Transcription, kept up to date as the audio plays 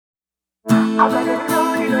Welcome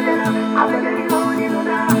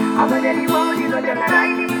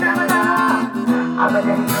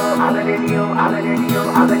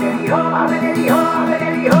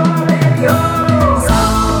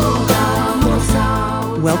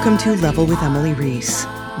to Level with Emily Reese.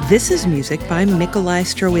 This is music by Mikołaj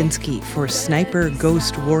Strawinski for Sniper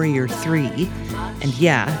Ghost Warrior 3. And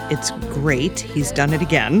yeah, it's great. He's done it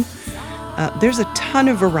again. There's a ton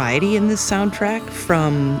of variety in this soundtrack,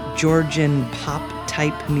 from Georgian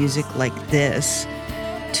pop-type music like this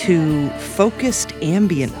to focused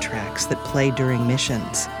ambient tracks that play during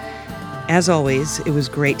missions. As always, it was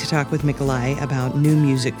great to talk with Mikołaj about new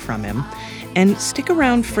music from him. And stick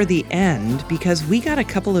around for the end, because we got a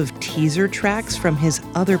couple of teaser tracks from his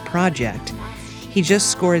other project. He just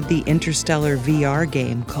scored the Interstellar VR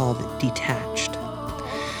game called Detached.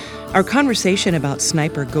 Our conversation about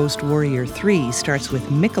Sniper Ghost Warrior 3 starts with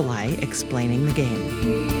Mikołaj explaining the game.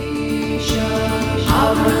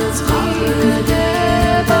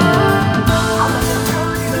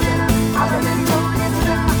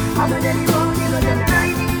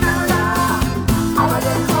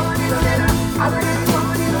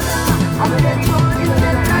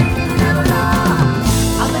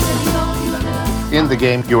 In the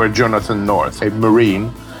game, you are Jonathan North, a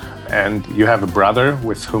Marine, and you have a brother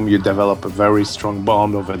with whom you develop a very strong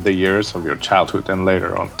bond over the years of your childhood and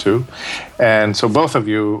later on too. And so both of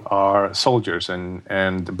you are soldiers,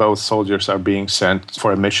 and both soldiers are being sent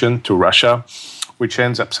for a mission to Russia, which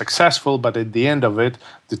ends up successful, but at the end of it,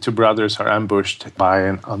 the two brothers are ambushed by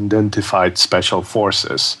an unidentified special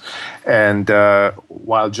forces. And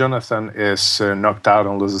while Jonathan is knocked out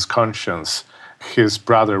and loses conscience, his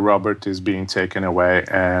brother Robert is being taken away,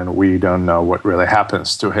 and we don't know what really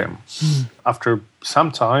happens to him. After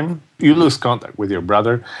some time, you lose contact with your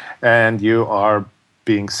brother, and you are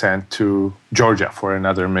being sent to Georgia for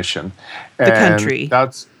another mission. The country.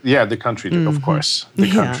 The country, of course. The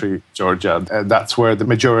country, Georgia. That's where the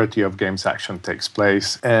majority of game's action takes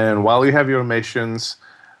place. And while you have your missions,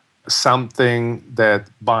 something that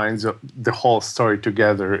binds the whole story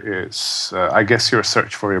together is, I guess, your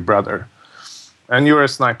search for your brother. And you're a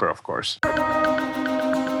sniper, of course.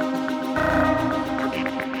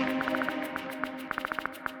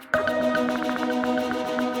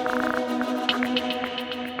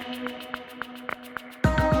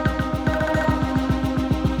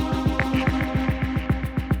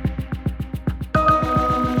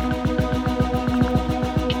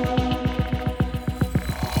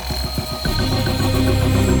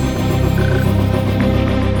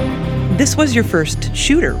 This was your first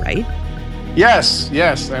shooter, right? Yes,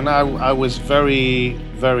 and I was very,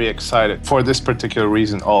 very excited for this particular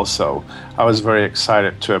reason also. I was very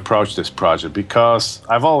excited to approach this project because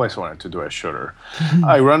I've always wanted to do a shooter.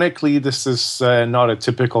 Ironically, this is not a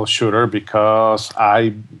typical shooter because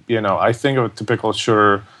I think of a typical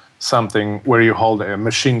shooter something where you hold a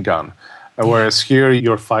machine gun. Whereas here,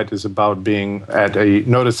 your fight is about being at a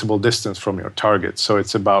noticeable distance from your target. So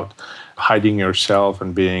it's about hiding yourself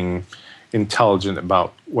and being intelligent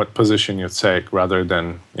about what position you take, rather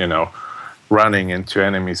than running into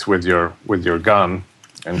enemies with your gun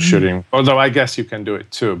and shooting. Although I guess you can do it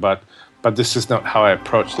too, but this is not how I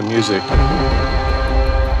approach the music.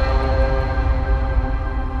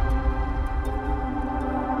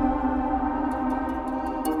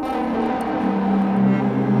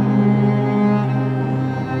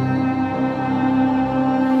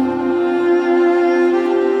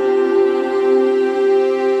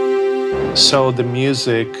 So the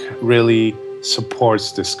music really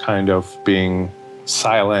supports this kind of being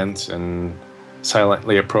silent and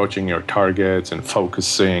silently approaching your targets and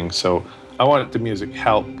focusing. So I wanted the music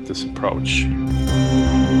help this approach.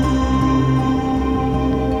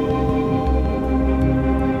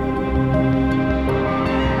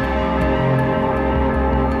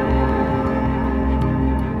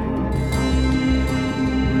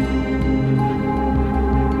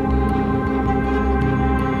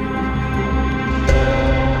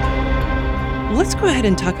 Let's go ahead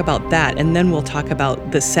and talk about that, and then we'll talk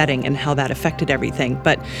about the setting and how that affected everything.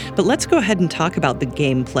 But let's go ahead and talk about the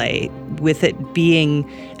gameplay, with it being,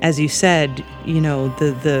 as you said, I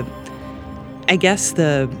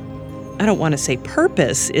don't want to say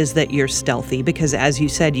purpose is that you're stealthy, because as you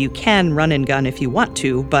said, you can run and gun if you want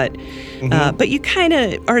to, but you kind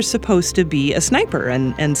of are supposed to be a sniper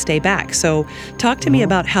and stay back. So talk to me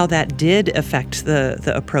about how that did affect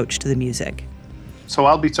the approach to the music. So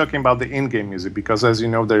I'll be talking about the in-game music because, as you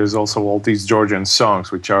know, there's also all these Georgian songs,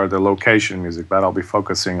 which are the location music, but I'll be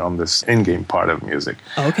focusing on this in-game part of music.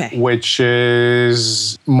 Okay. Which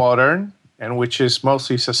is modern and which is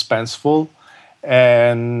mostly suspenseful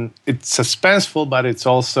And it's suspenseful, but it's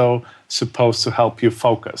also supposed to help you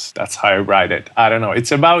focus. That's how I write it. I don't know.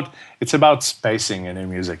 It's about spacing in the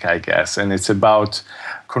music, I guess, and it's about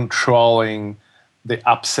controlling the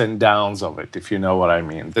ups and downs of it, if you know what I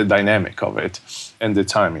mean, the dynamic of it, and the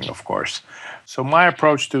timing, of course. So my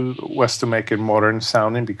approach was to make it modern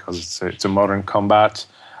sounding because it's a modern combat.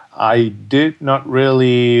 I did not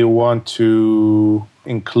really want to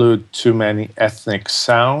include too many ethnic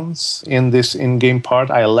sounds in this in-game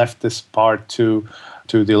part. I left this part to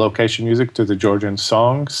the location music, to the Georgian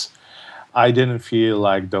songs. I didn't feel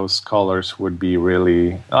like those colors would be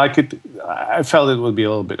really I felt it would be a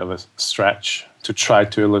little bit of a stretch to try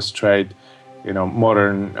to illustrate,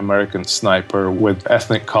 modern American sniper with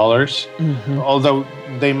ethnic colors. Mm-hmm. Although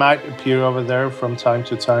they might appear over there from time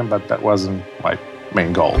to time, but that wasn't my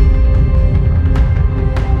main goal.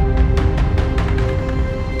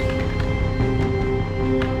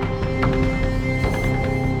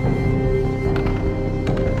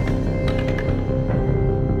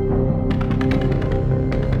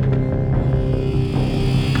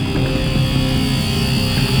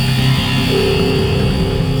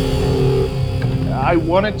 I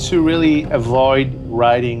wanted to really avoid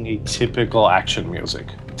writing a typical action music,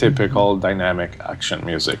 typical dynamic action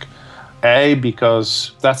music.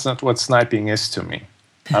 Because that's not what sniping is to me.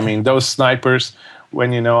 I mean, those snipers,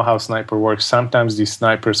 when you know how sniper works, sometimes these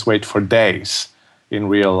snipers wait for days in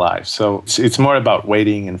real life. So it's more about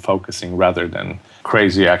waiting and focusing rather than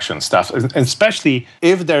crazy action stuff. And especially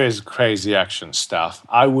if there is crazy action stuff,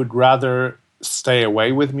 I would rather stay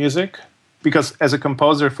away with music. Because as a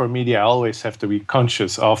composer for media, I always have to be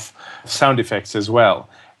conscious of sound effects as well.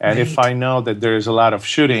 And If I know that there is a lot of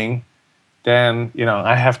shooting, then,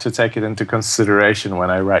 I have to take it into consideration when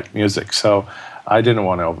I write music. So I didn't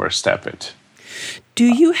want to overstep it. Do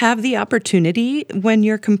you have the opportunity when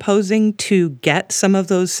you're composing to get some of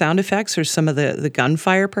those sound effects or some of the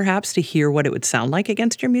gunfire, perhaps, to hear what it would sound like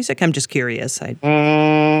against your music? I'm just curious.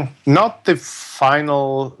 Not the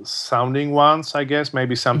final sounding ones, I guess.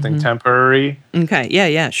 Maybe something temporary. Okay.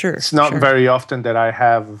 Yeah, sure. It's not very often that I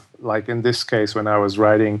have, like in this case, when I was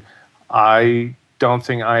writing, I don't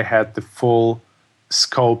think I had the full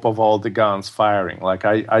scope of all the guns firing. Like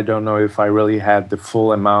I don't know if I really had the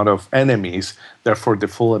full amount of enemies, therefore the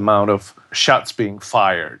full amount of shots being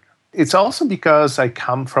fired. It's also because I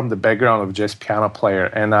come from the background of jazz piano player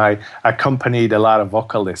and I accompanied a lot of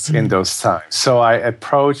vocalists in those times. So I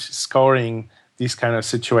approach scoring these kind of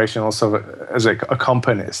situations also as a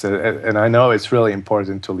accompanist. And I know it's really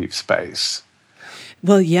important to leave space.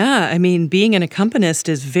 Well, yeah. I mean, being an accompanist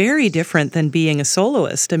is very different than being a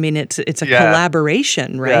soloist. I mean, it's a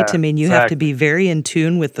collaboration, right? Yeah, I mean, you have to be very in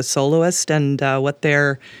tune with the soloist and what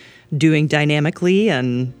they're doing dynamically.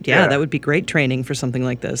 And that would be great training for something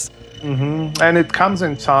like this. Mm-hmm. And it comes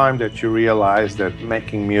in time that you realize that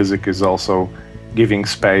making music is also giving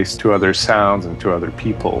space to other sounds and to other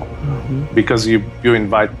people because you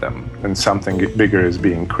invite them and something bigger is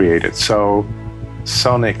being created. So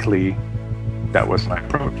sonically, that was my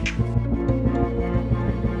approach.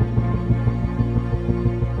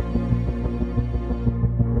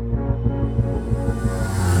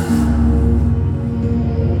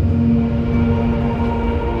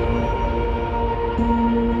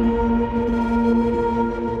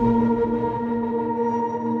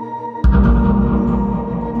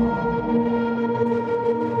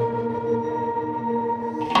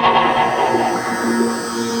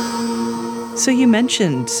 So you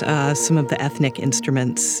mentioned some of the ethnic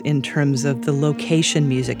instruments in terms of the location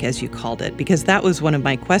music, as you called it, because that was one of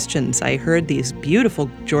my questions. I heard these beautiful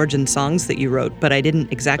Georgian songs that you wrote, but I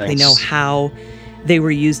didn't exactly know how they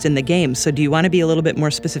were used in the game. So do you want to be a little bit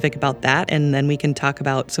more specific about that, and then we can talk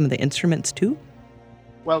about some of the instruments too?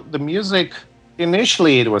 Well, the music,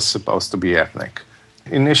 initially it was supposed to be ethnic.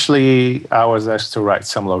 Initially, I was asked to write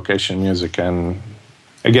some location music, and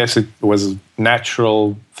I guess it was a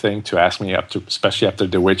natural thing to ask me, especially after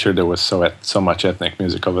The Witcher. There was so much ethnic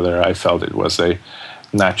music over there. I felt it was a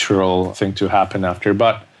natural thing to happen after.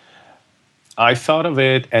 But I thought of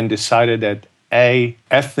it and decided that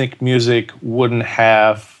ethnic music wouldn't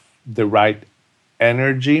have the right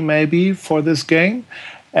energy maybe for this game.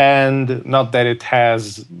 And not that it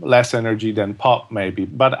has less energy than pop, maybe.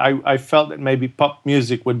 But I felt that maybe pop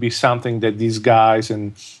music would be something that these guys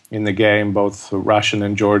in the game, both Russian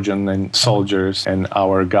and Georgian and soldiers and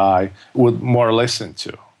our guy, would more listen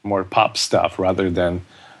to, more pop stuff rather than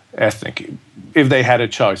ethnic, if they had a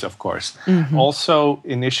choice, of course. Mm-hmm. Also,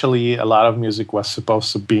 initially, a lot of music was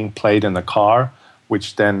supposed to be played in the car,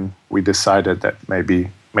 which then we decided that maybe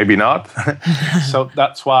maybe not. So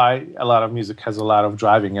that's why a lot of music has a lot of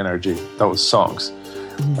driving energy, those songs.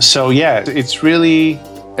 So yeah, it's really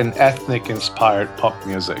an ethnic-inspired pop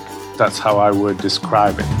music. That's how I would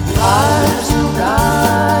describe it.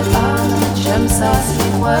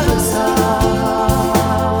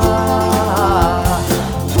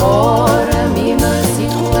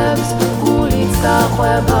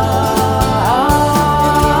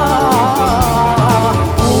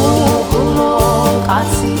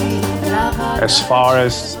 As far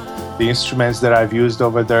as the instruments that I've used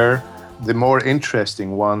over there, the more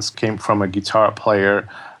interesting ones came from a guitar player,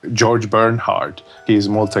 George Bernhardt. He's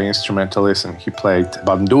a multi-instrumentalist and he played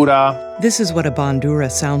bandura. This is what a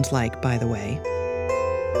bandura sounds like, by the way.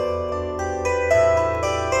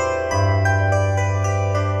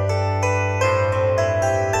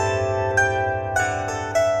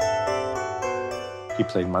 He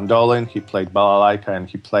played mandolin, he played balalaika, and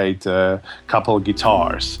he played a couple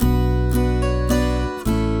guitars.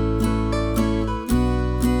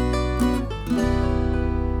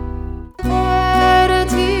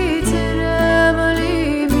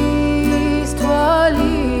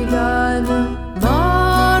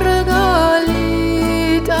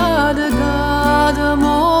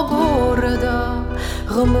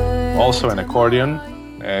 Also, an accordion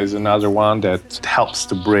is another one that helps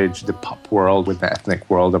to bridge the pop world with the ethnic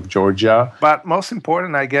world of Georgia. But most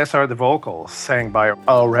important, I guess, are the vocals, sang by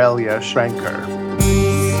Aurelia Schrenker.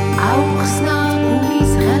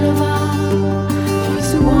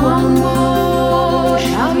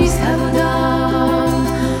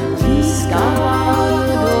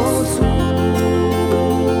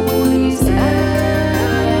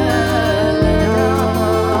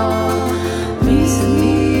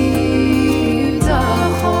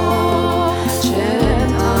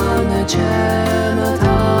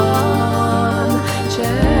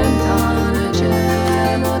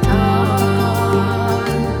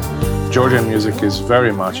 Georgian music is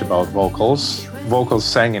very much about vocals. Vocals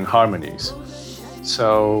sang in harmonies.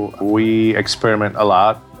 So we experiment a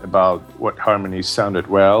lot about what harmonies sounded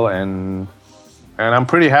well, and I'm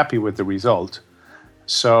pretty happy with the result.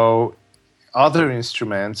 So other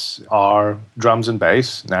instruments are drums and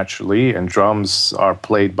bass, naturally, and drums are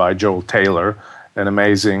played by Joel Taylor, an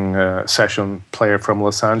amazing session player from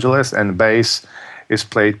Los Angeles, and bass is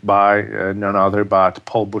played by none other but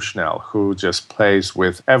Paul Bushnell, who just plays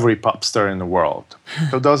with every pop star in the world.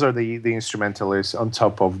 So those are the instrumentalists. On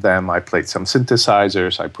top of them, I played some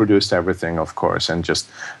synthesizers. I produced everything, of course, and just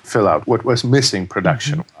fill out what was missing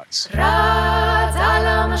production-wise.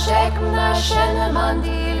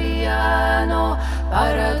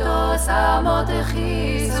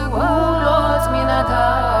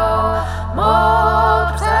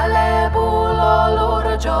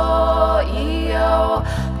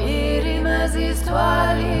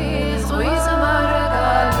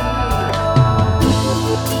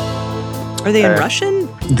 Are they in Russian?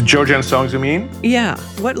 The Georgian songs, you mean? Yeah.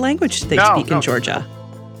 What language do they speak in Georgia?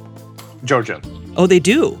 Georgian. Oh, they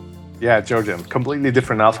do? Yeah, Georgian. Completely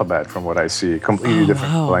different alphabet from what I see. Completely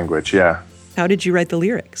different language, yeah. How did you write the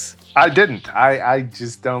lyrics? I didn't. I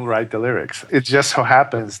just don't write the lyrics. It just so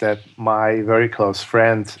happens that my very close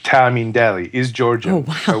friend, Tamin Deli, is Georgian. Oh,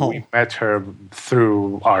 wow. So we met her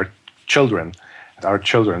through our children. Our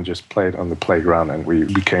children just played on the playground and we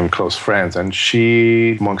became close friends. And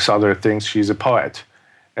she, amongst other things, she's a poet.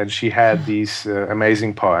 And she had these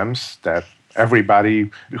amazing poems that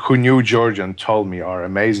everybody who knew Georgian told me are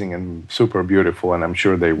amazing and super beautiful, and I'm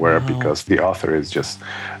sure they were because the author is just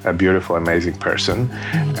a beautiful, amazing person.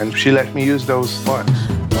 And she let me use those poems.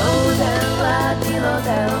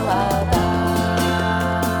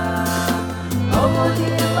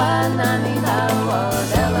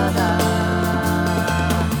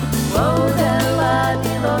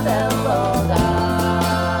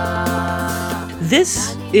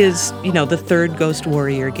 This is, the third Ghost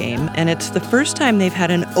Warrior game, and it's the first time they've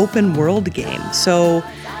had an open world game. So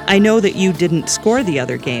I know that you didn't score the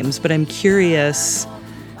other games, but I'm curious,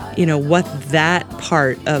 what that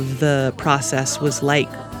part of the process was like.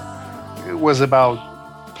 It was about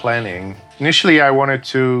planning. Initially, I wanted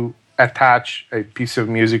to attach a piece of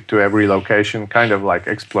music to every location, kind of like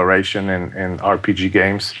exploration in RPG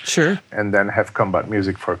games. Sure. And then have combat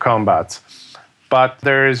music for combats. But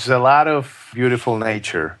there's a lot of beautiful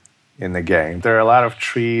nature in the game. There are a lot of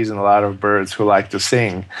trees and a lot of birds who like to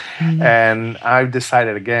sing. Mm-hmm. And I've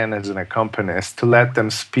decided, again, as an accompanist, to let them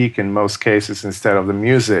speak in most cases instead of the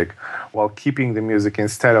music, while keeping the music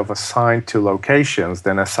instead of assigned to locations,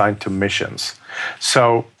 then assigned to missions.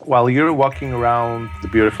 So while you're walking around the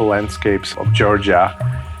beautiful landscapes of Georgia,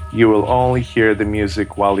 you will only hear the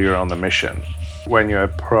music while you're on the mission. when you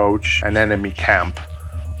approach an enemy camp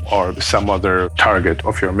or some other target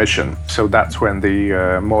of your mission. So that's when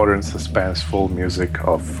the modern suspenseful music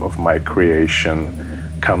of my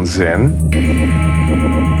creation comes in.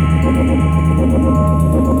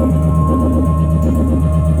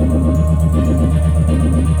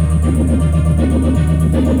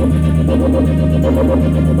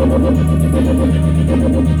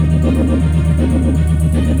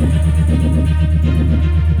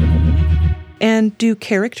 And do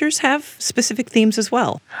characters have specific themes as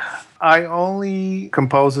well? I only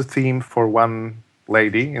compose a theme for one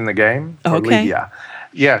lady in the game, for Lydia.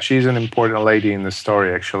 Yeah, she's an important lady in the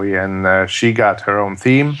story, actually, and she got her own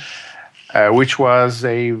theme, which was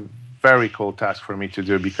a very cool task for me to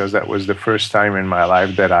do because that was the first time in my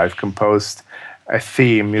life that I've composed a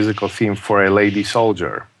theme, musical theme for a lady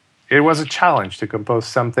soldier. It was a challenge to compose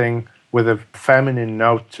something with a feminine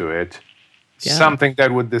note to it, something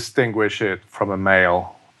that would distinguish it from a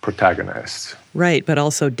male protagonist. Right, but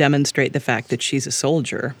also demonstrate the fact that she's a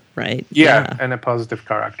soldier, right? Yeah, and a positive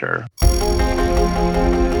character.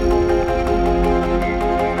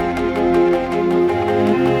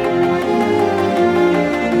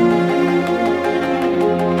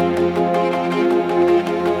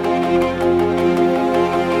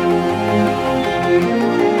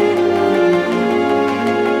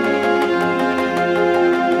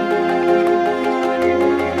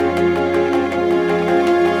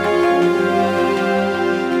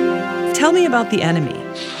 Tell me about The Enemy.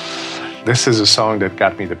 This is a song that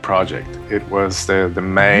got me the project. It was the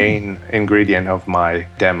main ingredient of my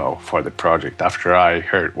demo for the project after I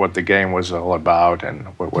heard what the game was all about and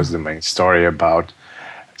what was the main story about.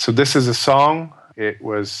 So this is a song. It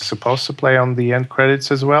was supposed to play on the end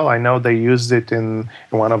credits as well. I know they used it in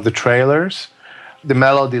one of the trailers. The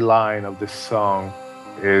melody line of this song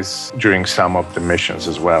is during some of the missions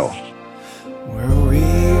as well. Were we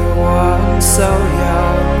once so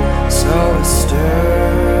young, so astir,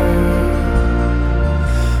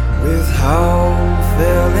 with hope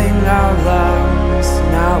filling our lungs,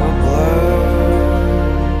 now a blur.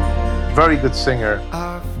 Very good singer,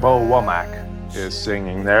 Bo Womack, is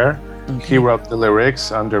singing there. He wrote the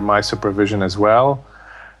lyrics under my supervision as well,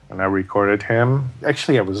 and I recorded him.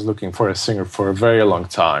 Actually, I was looking for a singer for a very long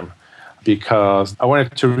time because I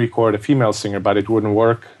wanted to record a female singer, but it wouldn't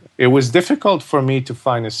work. It was difficult for me to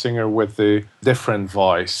find a singer with a different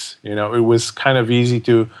voice. You know, it was kind of easy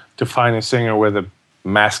to find a singer with a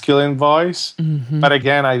masculine voice. But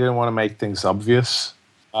again, I didn't want to make things obvious.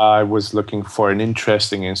 I was looking for an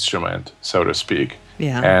interesting instrument, so to speak.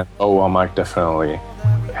 Yeah. And Womack definitely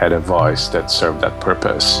had a voice that served that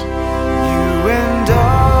purpose. You and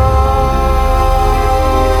I,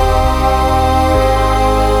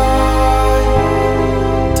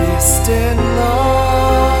 distant lines,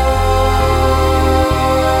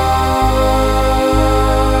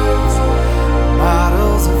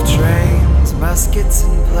 models of trains, muskets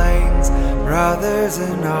and planes, brothers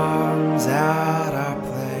in arms at our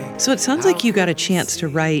play. So it sounds like you got a chance to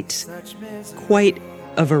write quite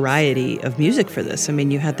a variety of music for this. I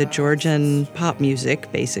mean, you had the Georgian pop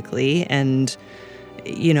music, basically, and,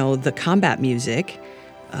 you know, the combat music,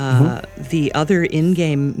 the other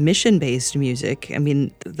in-game mission-based music. I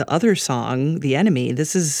mean, the other song, The Enemy,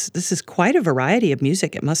 this is quite a variety of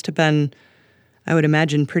music. It must have been, I would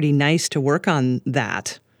imagine, pretty nice to work on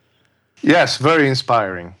that. Yes, very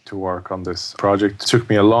inspiring to work on this project. It took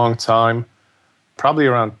me a long time,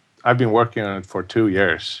 I've been working on it for 2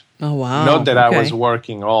 years. Oh, wow. Not that I was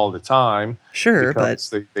working all the time. Sure,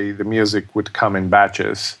 because the music would come in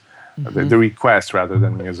batches, the request rather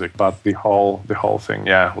than music. But the whole thing,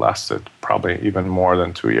 lasted probably even more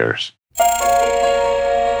than 2 years.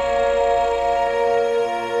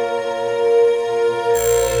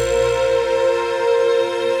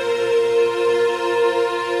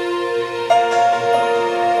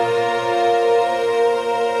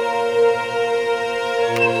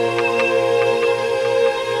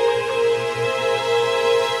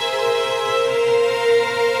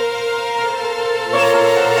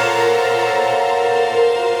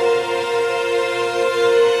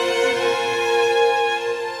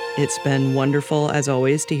 It's been wonderful, as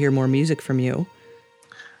always, to hear more music from you.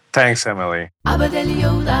 Thanks, Emily. Abadel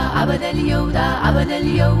Yoda, Abadel Yoda, Abadel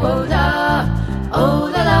Yoda.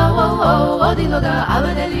 Oh la la, oh oh, Odiloga,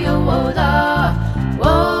 Abadel Yoda.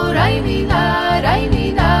 Oh, Raimina,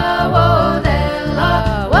 Raimina, oh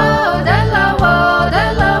della, oh della, oh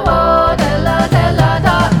della, oh della, della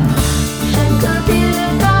da. Schenke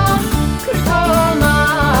Bilder, Kürtama,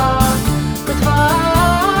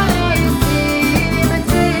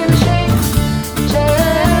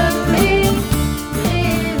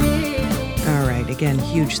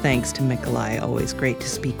 huge thanks to Mikolai. Always great to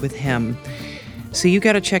speak with him. So you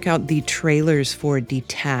got to check out the trailers for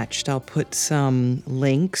Detached. I'll put some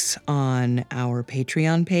links on our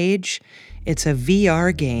Patreon page. It's a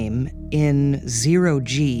VR game in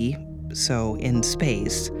zero-G, so in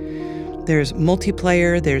space. There's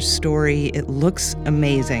multiplayer, there's story. It looks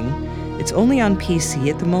amazing. It's only on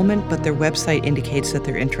PC at the moment, but their website indicates that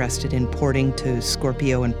they're interested in porting to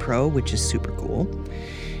Scorpio and Pro, which is super cool.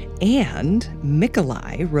 And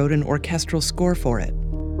Mikolai wrote an orchestral score for it.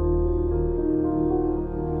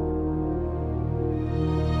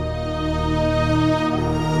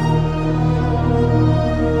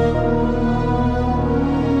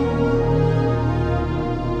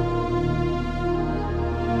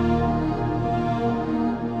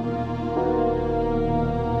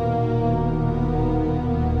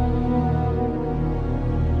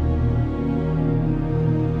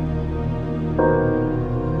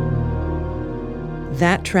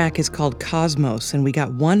 That track is called Cosmos, and we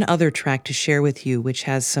got one other track to share with you, which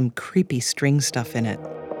has some creepy string stuff in it.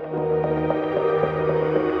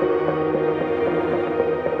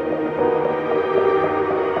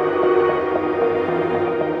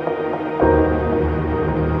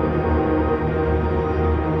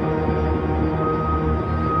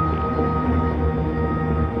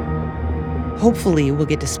 Hopefully, we'll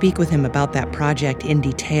get to speak with him about that project in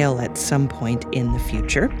detail at some point in the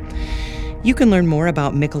future. You can learn more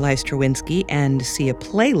about Mikolai Strawinski and see a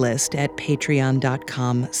playlist at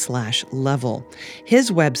patreon.com/level. His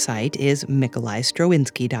website is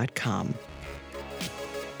mikolaistrawinski.com.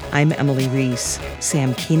 I'm Emily Reese.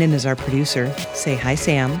 Sam Keenan is our producer. Say hi,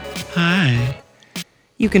 Sam. Hi.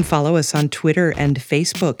 You can follow us on Twitter and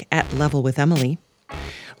Facebook at Level with Emily.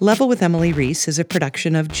 Level with Emily Reese is a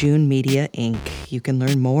production of June Media, Inc. You can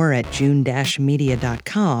learn more at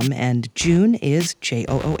june-media.com, and June is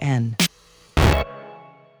Joon.